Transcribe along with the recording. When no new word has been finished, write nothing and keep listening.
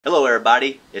Hello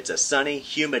everybody, it's a sunny,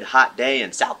 humid, hot day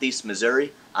in southeast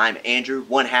Missouri. I'm Andrew,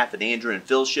 one half of the Andrew and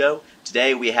Phil Show.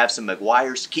 Today we have some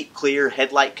Meguiar's Keep Clear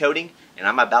headlight coating, and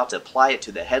I'm about to apply it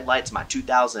to the headlights of my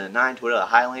 2009 Toyota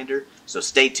Highlander, so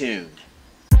stay tuned.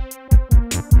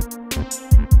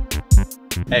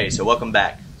 Hey, so welcome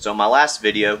back. So in my last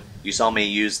video, you saw me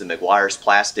use the Meguiar's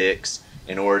plastics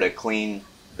in order to clean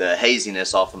the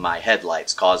haziness off of my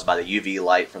headlights caused by the UV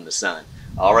light from the sun.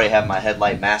 I already have my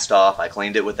headlight masked off. I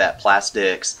cleaned it with that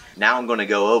plastics. Now I'm going to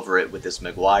go over it with this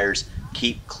Meguiar's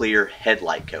Keep Clear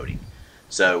headlight coating.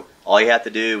 So all you have to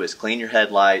do is clean your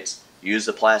headlights, use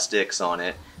the plastics on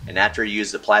it, and after you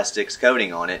use the plastics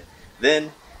coating on it,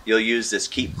 then you'll use this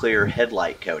Keep Clear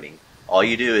headlight coating. All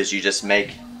you do is you just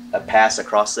make a pass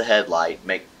across the headlight.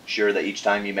 Make sure that each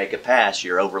time you make a pass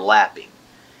you're overlapping.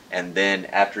 And then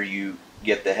after you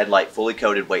get the headlight fully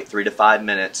coated, wait 3 to 5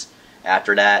 minutes.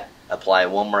 After that, apply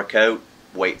one more coat,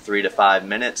 wait 3 to 5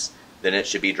 minutes, then it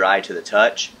should be dry to the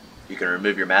touch. You can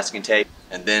remove your masking tape,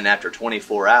 and then after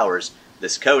 24 hours,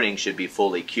 this coating should be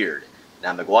fully cured.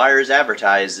 Now Meguiar's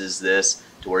advertises this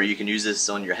to where you can use this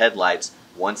on your headlights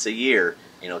once a year,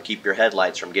 and it'll keep your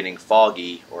headlights from getting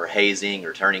foggy or hazing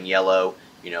or turning yellow,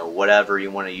 whatever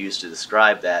you want to use to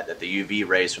describe that the UV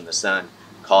rays from the sun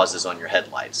causes on your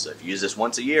headlights. So if you use this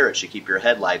once a year, it should keep your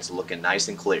headlights looking nice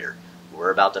and clear. We're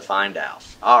about to find out.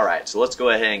 Alright, so let's go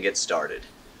ahead and get started.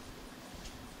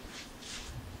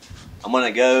 I'm going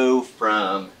to go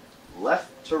from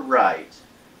left to right,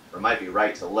 or it might be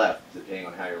right to left depending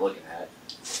on how you're looking at it.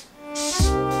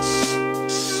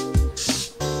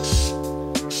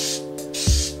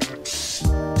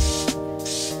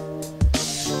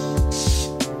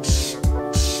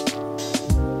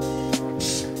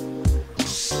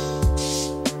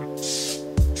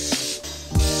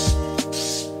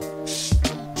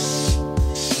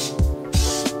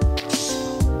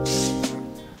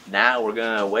 Now we're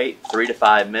going to wait 3 to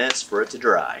 5 minutes for it to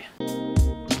dry.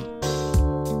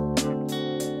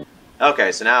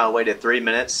 Okay, so now I waited 3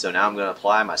 minutes, so now I'm going to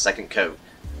apply my second coat.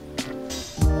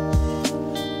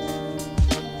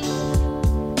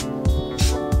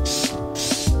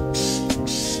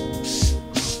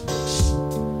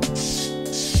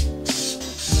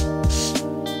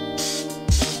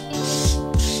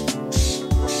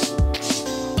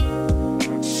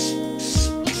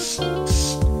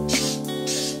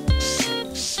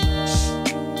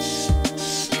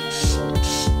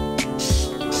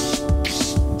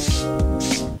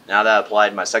 Now that I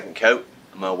applied my second coat,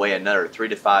 I'm going to wait another 3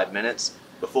 to 5 minutes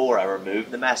before I remove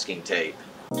the masking tape.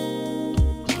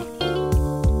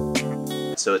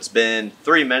 So it's been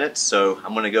 3 minutes, so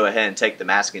I'm going to go ahead and take the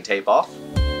masking tape off.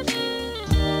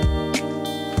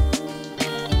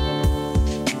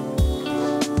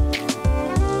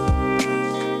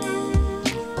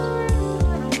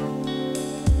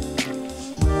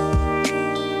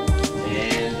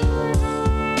 And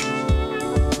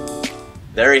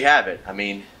there you have it.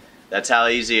 That's how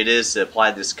easy it is to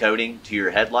apply this coating to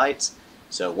your headlights.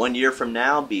 So 1 year from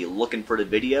now, be looking for the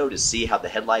video to see how the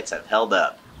headlights have held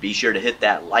up. Be sure to hit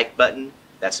that like button,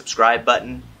 that subscribe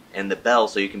button, and the bell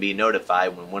so you can be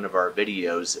notified when one of our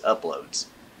videos uploads.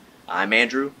 I'm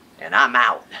Andrew, and I'm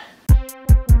out.